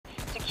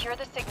Secure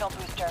the signal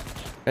booster.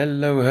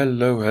 Hello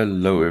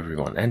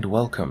everyone, and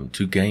welcome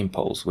to Game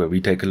Pulse, where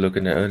we take a look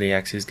at an early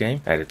access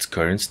game at its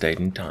current state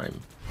and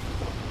time.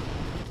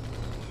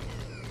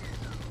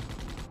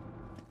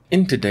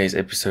 In today's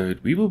episode,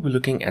 we will be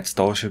looking at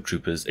Starship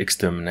Troopers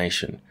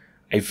Extermination,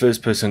 a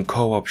first-person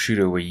co-op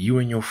shooter where you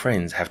and your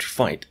friends have to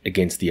fight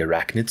against the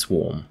Arachnid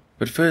swarm.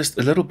 But first,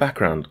 a little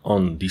background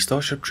on the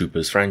Starship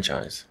Troopers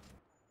franchise.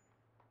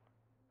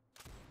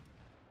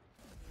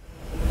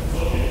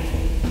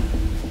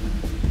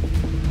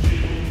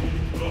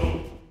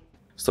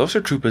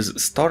 Starship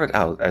Troopers started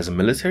out as a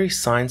military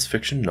science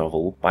fiction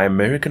novel by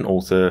American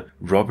author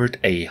Robert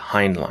A.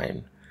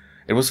 Heinlein.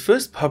 It was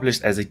first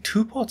published as a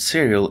two-part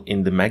serial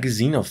in the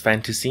Magazine of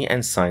Fantasy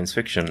and Science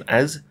Fiction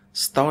as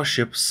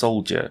Starship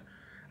Soldier,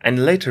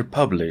 and later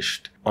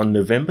published on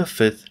November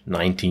 5th,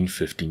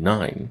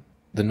 1959.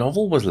 The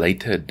novel was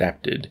later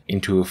adapted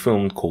into a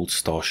film called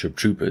Starship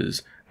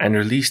Troopers and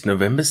released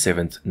November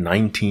 7th,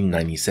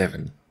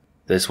 1997.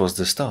 This was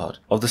the start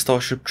of the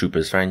Starship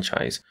Troopers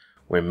franchise,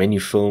 where many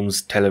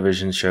films,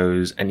 television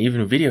shows, and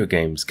even video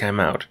games came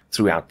out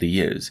throughout the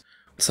years.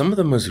 Some of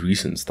the most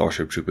recent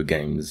Starship Trooper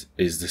games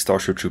is the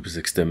Starship Troopers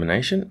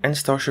Extermination and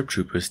Starship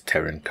Troopers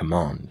Terran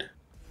Command.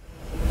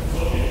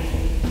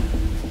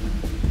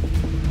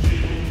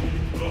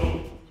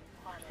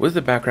 With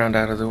the background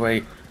out of the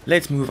way,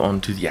 let's move on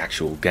to the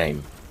actual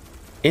game.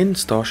 In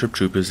Starship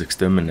Troopers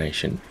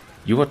Extermination,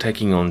 you are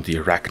taking on the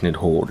Arachnid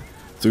Horde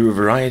through a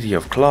variety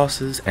of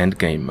classes and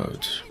game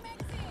modes.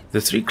 The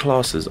three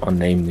classes are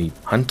namely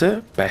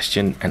Hunter,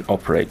 Bastion, and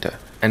Operator,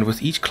 and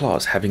with each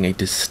class having a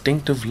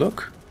distinctive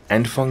look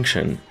and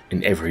function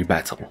in every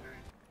battle.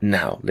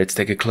 Now, let's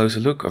take a closer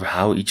look of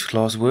how each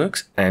class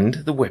works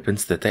and the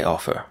weapons that they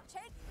offer.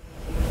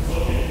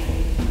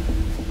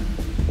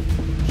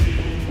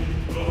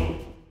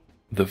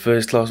 The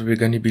first class we're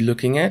going to be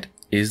looking at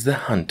is the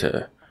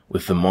Hunter,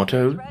 with the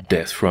motto,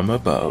 Death from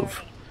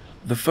Above.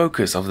 The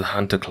focus of the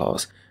Hunter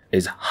class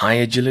is high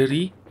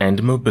agility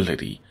and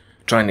mobility,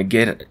 trying to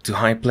get to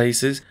high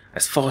places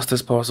as fast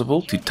as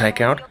possible to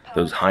take out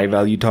those high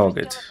value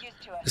targets.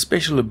 The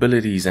special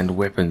abilities and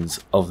weapons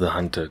of the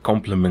Hunter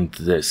complement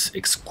this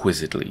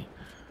exquisitely,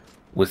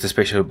 with the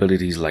special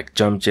abilities like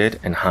jump jet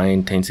and high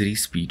intensity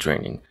speed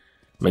training,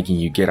 making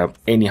you get up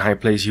any high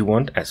place you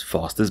want as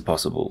fast as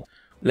possible.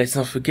 Let's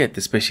not forget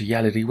the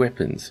speciality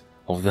weapons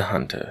of the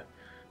Hunter,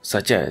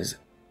 such as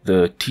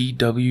the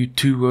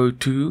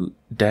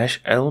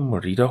TW202-L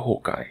Merida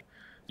Hawkeye,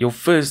 your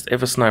first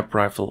ever sniper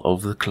rifle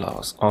of the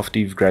class after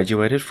you've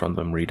graduated from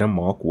the Merida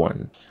Mark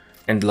I.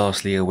 And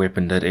lastly, a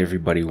weapon that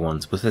everybody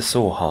wants with a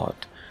sore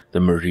heart,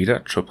 the Merida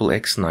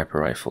XXX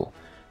sniper rifle,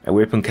 a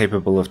weapon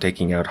capable of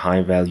taking out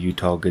high value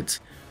targets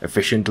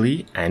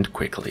efficiently and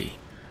quickly.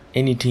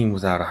 Any team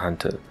without a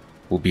Hunter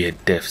will be a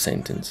death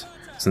sentence,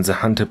 since a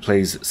Hunter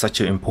plays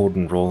such an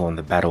important role on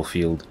the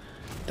battlefield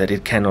that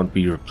it cannot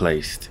be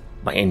replaced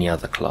by any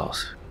other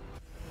class.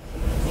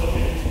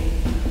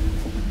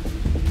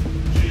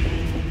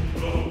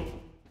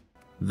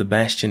 The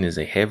Bastion is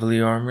a heavily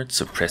armored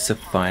suppressive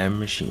fire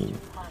machine,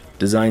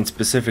 designed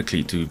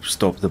specifically to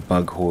stop the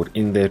bug horde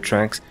in their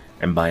tracks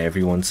and buy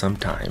everyone some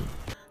time.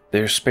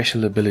 Their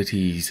special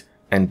abilities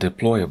and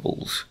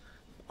deployables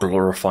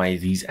glorify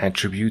these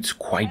attributes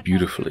quite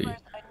beautifully.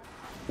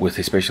 With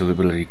a special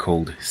ability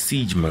called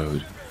Siege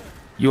Mode,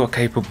 you are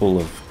capable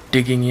of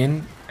digging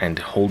in and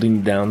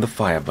holding down the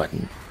fire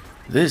button.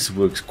 This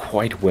works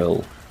quite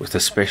well with the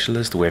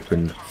specialist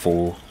weapon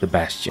for the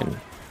Bastion.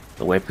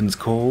 The weapon's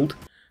called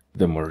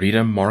the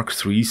Merida Mark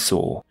III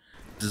Saw.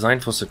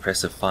 Designed for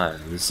suppressive fire,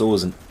 the saw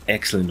is an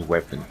excellent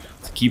weapon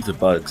to keep the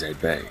bugs at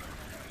bay.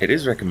 It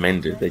is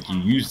recommended that you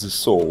use the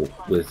saw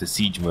with the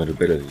siege mode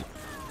ability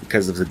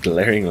because of the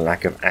glaring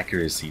lack of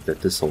accuracy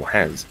that the saw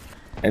has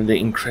and the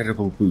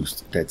incredible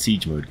boost that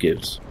siege mode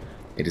gives.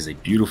 It is a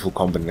beautiful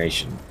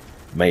combination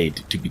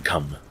made to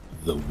become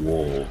the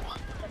wall.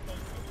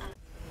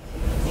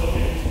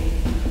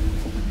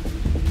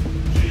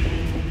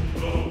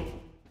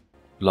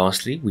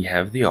 Lastly, we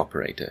have the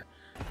Operator,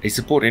 a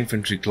support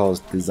infantry class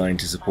designed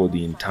to support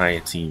the entire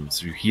team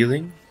through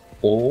healing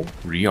or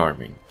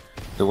rearming.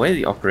 The way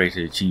the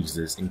Operator achieves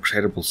this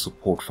incredible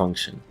support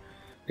function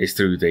is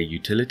through their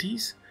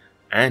utilities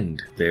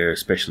and their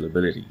special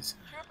abilities.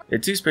 Their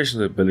two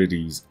special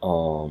abilities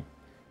are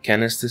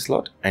Canister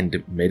Slot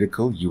and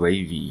Medical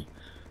UAV.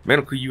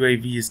 Medical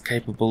UAV is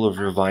capable of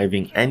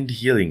reviving and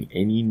healing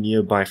any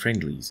nearby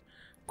friendlies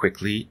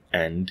quickly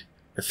and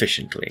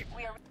efficiently.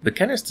 The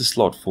canister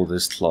slot for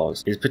this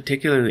class is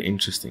particularly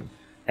interesting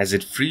as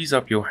it frees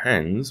up your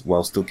hands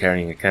while still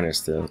carrying a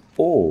canister,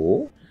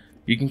 or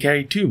you can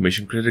carry two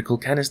mission critical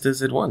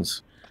canisters at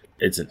once.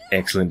 It's an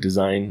excellent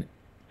design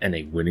and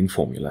a winning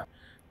formula.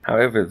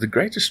 However, the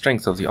greatest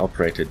strength of the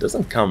Operator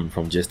doesn't come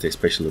from just their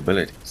special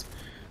abilities.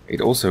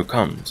 It also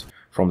comes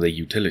from their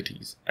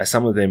utilities, as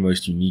some of their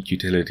most unique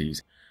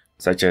utilities,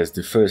 such as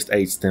the first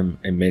aid stem,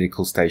 a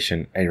medical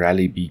station, a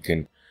rally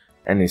beacon,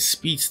 and a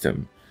speed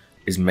stem,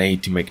 is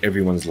made to make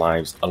everyone's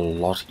lives a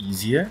lot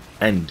easier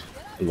and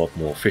a lot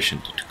more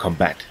efficient to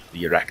combat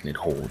the Arachnid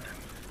Horde.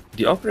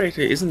 The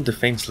operator isn't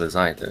defenseless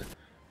either.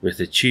 With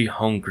the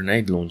Chi-Hong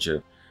grenade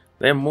launcher,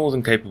 they are more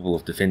than capable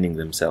of defending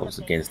themselves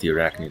against the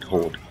Arachnid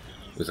Horde.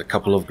 With a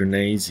couple of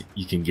grenades,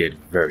 you can get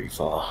very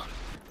far.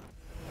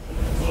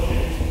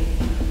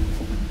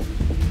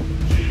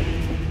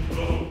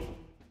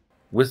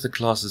 With the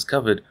classes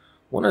covered,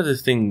 one of the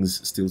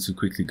things still to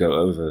quickly go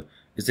over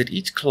is that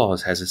each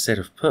class has a set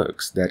of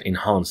perks that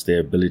enhance their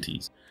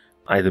abilities,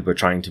 either by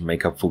trying to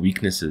make up for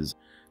weaknesses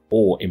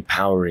or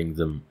empowering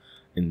them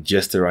in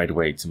just the right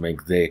way to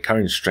make their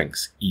current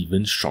strengths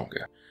even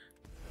stronger.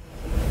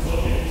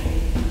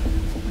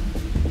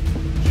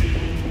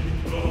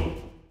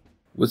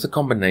 With the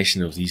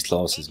combination of these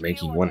classes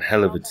making one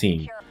hell of a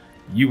team,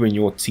 you and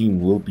your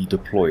team will be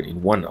deployed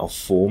in one of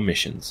 4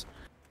 missions.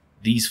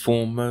 These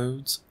 4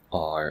 modes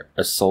are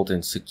Assault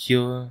and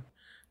Secure,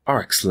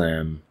 Arc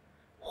Slam,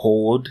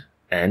 Horde,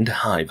 and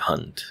Hive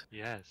Hunt.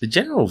 Yes. The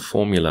general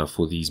formula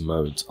for these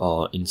modes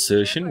are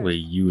insertion, where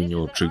you and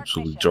your troops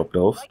will be dropped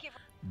off,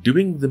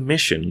 doing the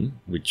mission,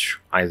 which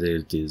either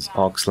it is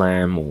Arc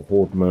Slam or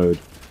Horde mode,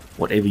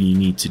 whatever you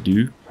need to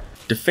do,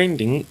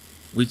 defending,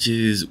 which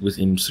is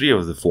within 3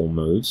 of the 4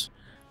 modes,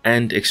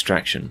 and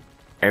extraction.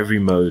 Every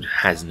mode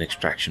has an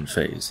extraction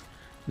phase.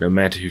 No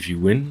matter if you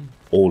win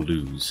or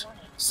lose,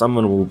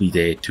 someone will be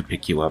there to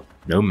pick you up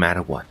no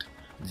matter what.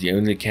 The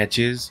only catch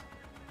is,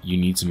 you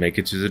need to make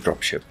it to the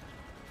dropship.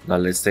 Now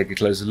let's take a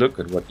closer look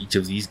at what each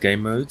of these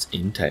game modes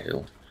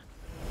entail.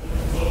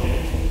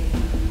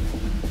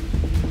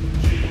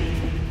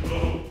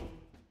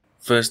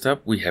 First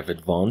up, we have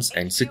Advance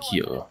and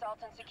Secure.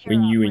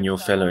 When you and your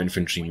fellow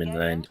infantrymen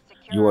land,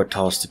 you are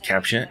tasked to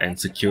capture and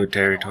secure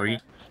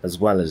territory, as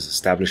well as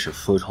establish a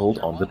foothold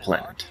on the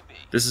planet.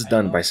 This is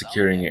done by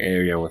securing an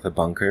area with a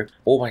bunker,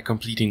 or by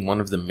completing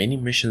one of the many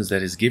missions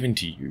that is given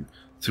to you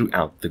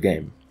throughout the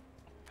game.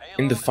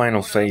 In the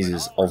final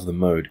phases of the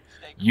mode,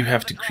 you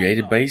have to create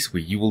a base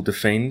where you will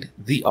defend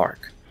the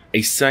Ark,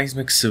 a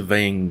seismic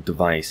surveying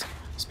device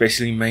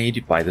specially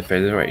made by the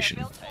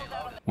Federation.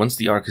 Once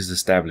the Ark is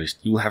established,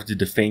 you will have to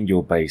defend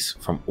your base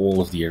from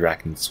all of the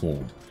Arachnid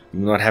swarm. You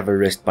will not have a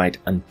respite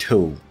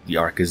until the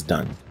Ark is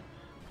done,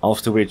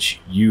 after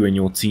which you and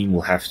your team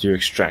will have to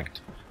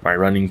extract by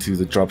running to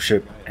the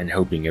dropship and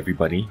hoping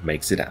everybody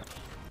makes it out.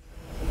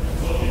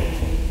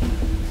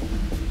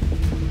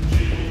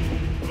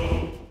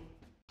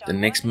 The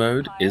next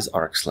mode is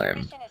Arc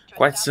Slam.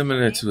 Quite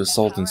similar to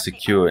Assault and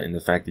Secure in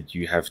the fact that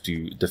you have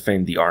to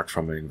defend the Ark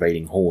from an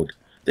invading horde.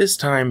 This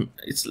time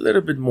it's a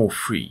little bit more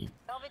free,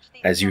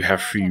 as you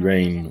have free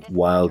reign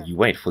while you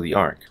wait for the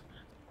Ark.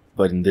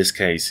 But in this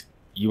case,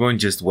 you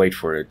won't just wait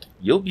for it,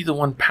 you'll be the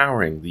one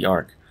powering the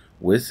Ark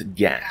with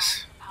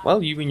gas.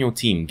 While you and your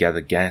team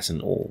gather gas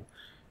and all,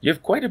 you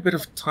have quite a bit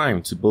of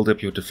time to build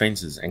up your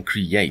defenses and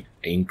create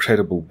an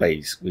incredible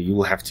base where you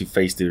will have to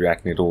face the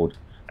Arachnid Horde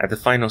at the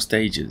final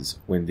stages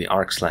when the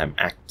Arc Slam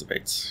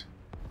activates.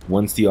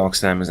 Once the Arc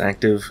Slam is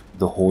active,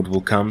 the Horde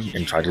will come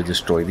and try to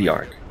destroy the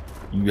Ark.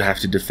 You have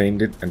to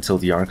defend it until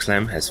the Arc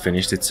Slam has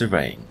finished its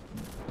surveying.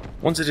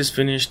 Once it is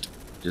finished,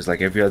 just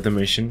like every other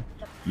mission,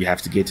 you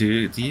have to get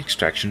to the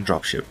extraction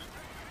dropship.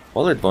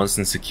 While Advanced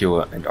and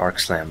Secure and Arc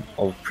Slam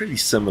are pretty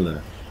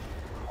similar,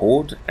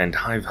 Horde and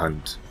Hive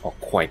Hunt are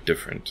quite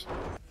different.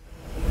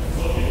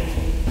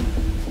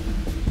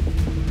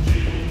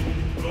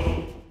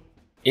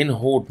 In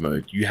Horde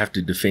mode, you have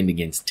to defend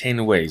against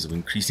 10 ways of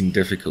increasing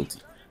difficulty,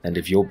 and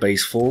if your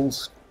base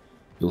falls,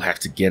 you'll have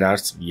to get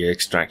out via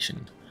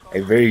extraction.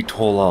 A very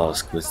tall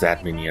ask with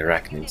that many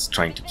Arachnids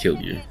trying to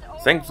kill you.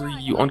 Thankfully,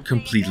 you aren't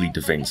completely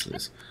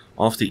defenseless.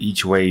 After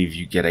each wave,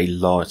 you get a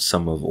large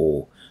sum of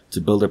ore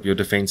to build up your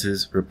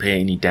defenses, repair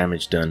any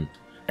damage done,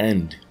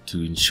 and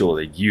to ensure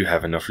that you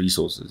have enough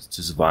resources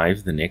to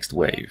survive the next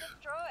wave.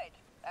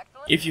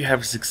 If you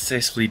have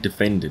successfully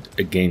defended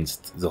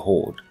against the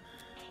Horde,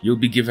 you'll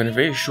be given a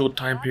very short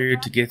time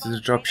period to get to the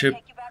dropship,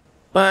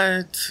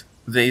 but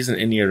there isn't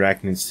any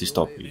Arachnids to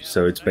stop you,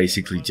 so it's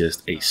basically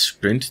just a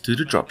sprint to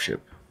the dropship.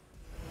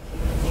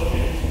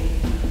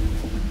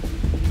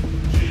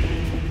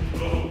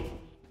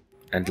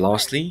 And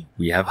lastly,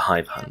 we have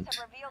Hive Hunt,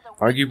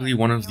 arguably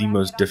one of the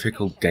most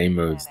difficult game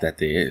modes that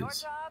there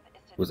is.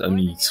 With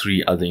only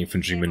 3 other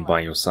infantrymen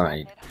by your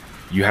side,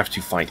 you have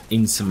to fight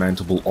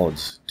insurmountable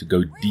odds to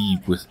go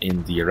deep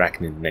within the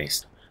Arachnid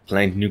nest,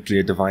 plant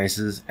nuclear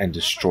devices, and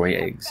destroy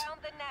eggs.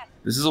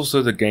 This is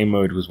also the game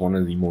mode with one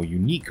of the more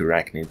unique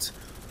Arachnids,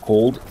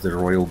 called the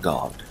Royal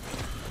Guard.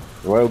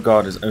 The Royal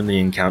Guard is only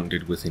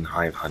encountered within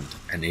Hive Hunt,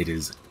 and it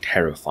is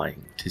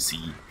terrifying to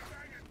see.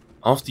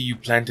 After you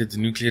planted the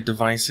nuclear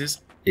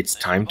devices, it's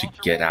time to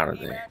get out of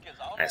there,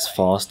 as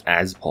fast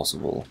as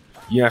possible.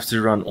 You have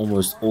to run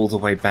almost all the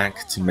way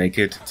back to make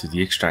it to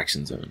the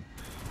extraction zone,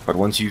 but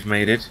once you've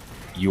made it,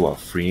 you are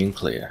free and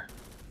clear.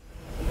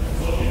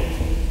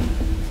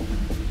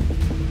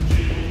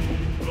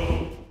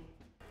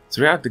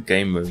 Throughout the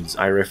game modes,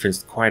 I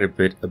referenced quite a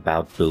bit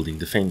about building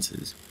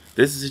defenses.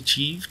 This is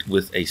achieved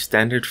with a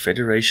standard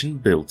Federation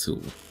build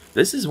tool.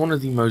 This is one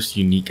of the most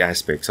unique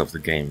aspects of the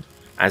game,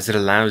 as it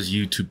allows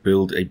you to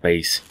build a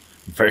base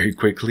very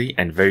quickly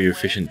and very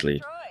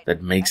efficiently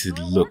that makes it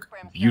look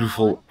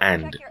beautiful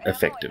and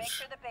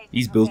effective.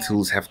 These build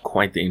tools have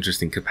quite the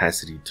interesting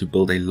capacity to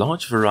build a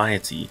large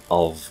variety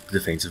of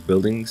defensive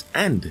buildings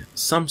and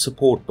some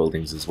support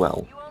buildings as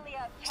well.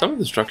 Some of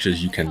the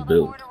structures you can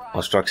build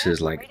are structures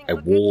like a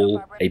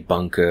wall, a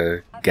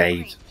bunker,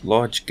 gate,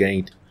 large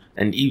gate,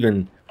 and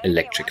even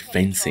electric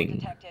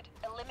fencing.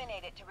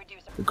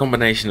 The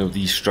combination of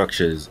these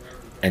structures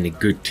and a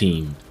good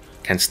team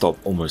can stop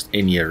almost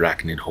any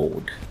Arachnid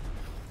Horde.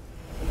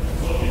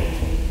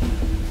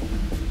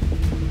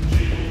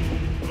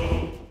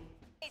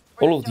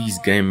 All of these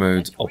game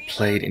modes are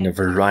played in a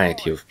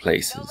variety of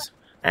places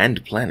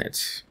and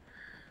planets.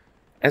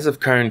 As of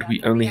current,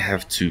 we only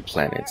have 2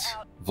 planets.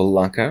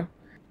 Valaka,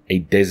 a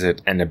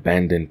desert and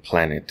abandoned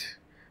planet,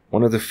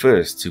 one of the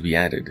first to be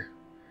added,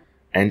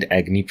 and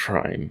Agni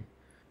Prime,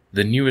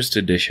 the newest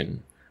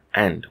addition,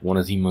 and one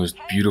of the most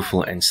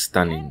beautiful and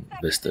stunning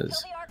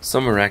vistas.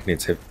 Some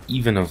arachnids have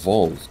even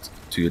evolved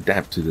to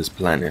adapt to this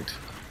planet,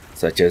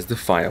 such as the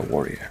Fire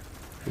Warrior,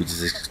 which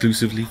is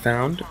exclusively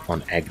found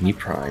on Agni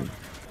Prime.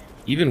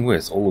 Even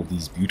with all of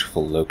these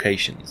beautiful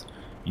locations,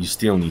 you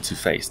still need to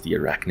face the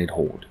Arachnid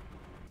Horde.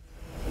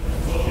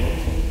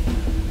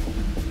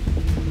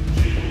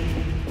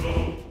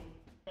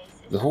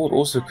 The Horde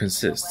also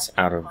consists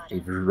out of a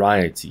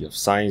variety of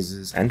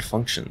sizes and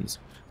functions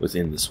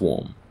within the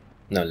swarm.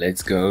 Now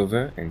let's go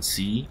over and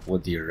see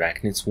what the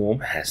Arachnid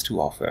Swarm has to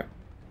offer.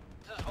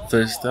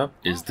 First up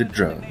is the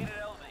drone.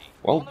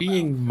 While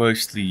being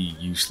mostly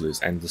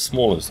useless and the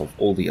smallest of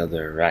all the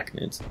other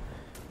arachnids,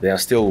 they are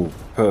still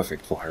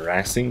perfect for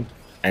harassing,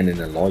 and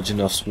in a large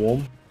enough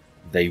swarm,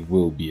 they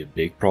will be a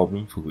big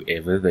problem for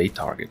whoever they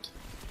target.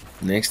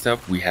 Next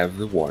up we have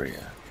the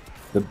Warrior,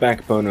 the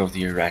backbone of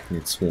the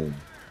Arachnid Swarm,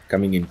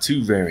 coming in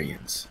 2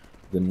 variants,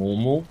 the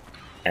normal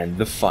and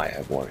the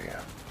Fire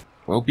Warrior.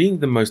 While being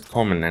the most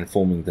common and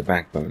forming the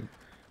backbone,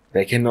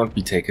 they cannot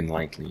be taken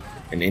lightly.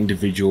 An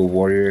individual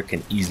warrior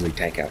can easily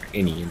take out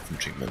any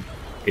infantryman,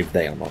 if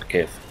they are not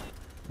careful.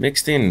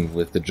 Mixed in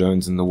with the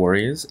drones and the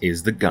warriors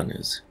is the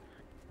Gunners.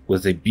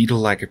 With a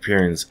beetle-like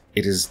appearance,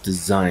 it is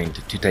designed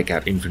to take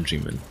out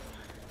infantrymen,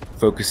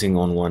 focusing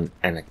on one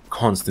and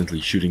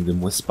constantly shooting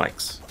them with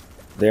spikes.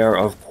 They are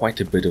of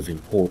quite a bit of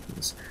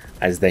importance,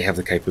 as they have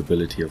the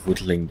capability of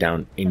whittling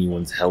down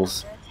anyone's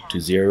health to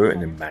 0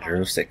 in a matter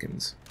of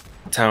seconds.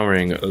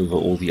 Towering over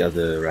all the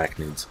other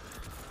arachnids,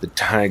 the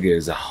Tiger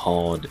is a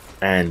hard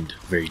and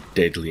very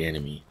deadly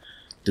enemy,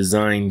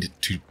 designed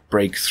to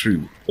break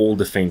through all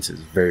defenses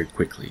very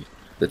quickly.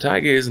 The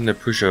Tiger isn't a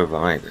pushover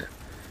either.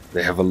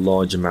 They have a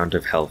large amount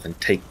of health and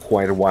take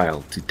quite a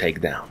while to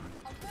take down.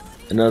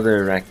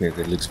 Another arachnid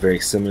that looks very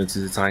similar to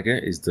the Tiger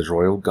is the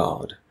Royal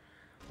Guard.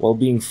 While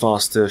being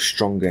faster,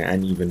 stronger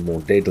and even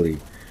more deadly,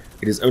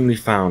 it is only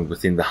found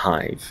within the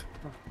Hive,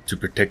 to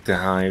protect the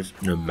Hive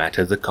no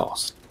matter the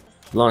cost.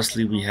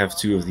 Lastly, we have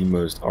 2 of the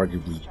most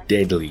arguably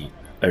deadly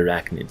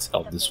arachnids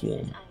of the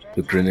swarm,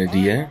 the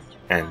Grenadier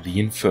and the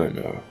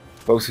Inferno.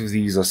 Both of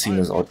these are seen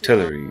as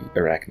artillery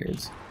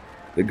arachnids,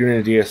 the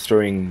Grenadier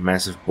throwing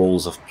massive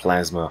balls of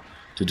plasma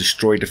to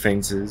destroy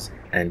defenses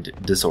and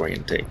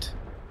disorientate,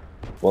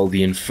 while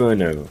the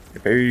Inferno, a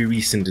very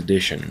recent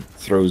addition,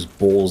 throws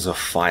balls of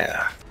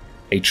fire,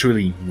 a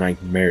truly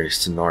nightmarish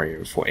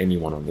scenario for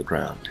anyone on the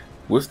ground.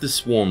 With the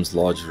swarm's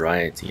large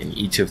variety and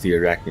each of the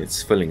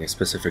arachnids filling a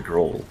specific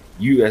role,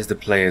 you as the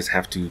players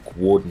have to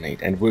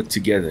coordinate and work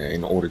together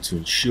in order to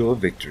ensure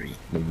victory,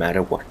 no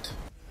matter what.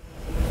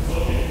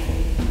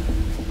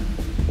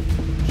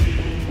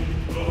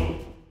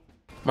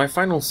 My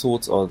final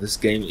thoughts are this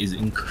game is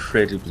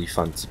incredibly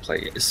fun to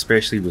play,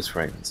 especially with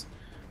friends.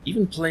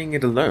 Even playing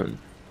it alone,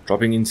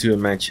 dropping into a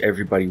match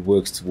everybody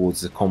works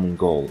towards the common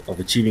goal of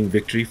achieving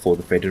victory for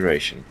the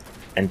Federation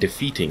and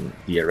defeating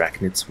the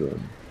Arachnid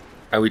Swarm.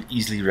 I would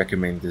easily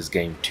recommend this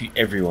game to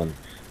everyone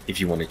if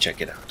you want to check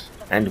it out.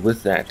 And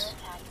with that,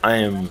 I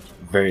am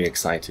very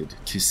excited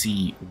to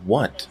see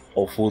what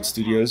Offworld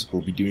Studios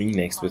will be doing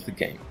next with the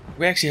game.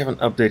 We actually have an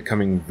update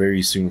coming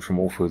very soon from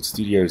Offworld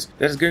Studios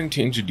that is going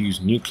to introduce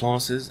new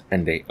classes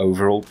and an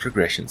overall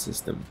progression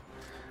system.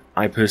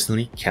 I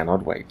personally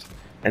cannot wait,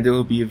 and there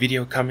will be a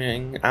video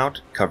coming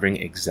out covering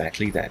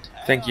exactly that.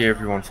 Thank you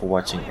everyone for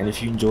watching, and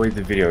if you enjoyed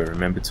the video,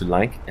 remember to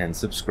like and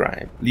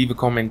subscribe. Leave a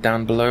comment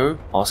down below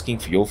asking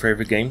for your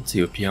favorite game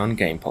to appear on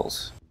Game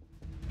Pulse.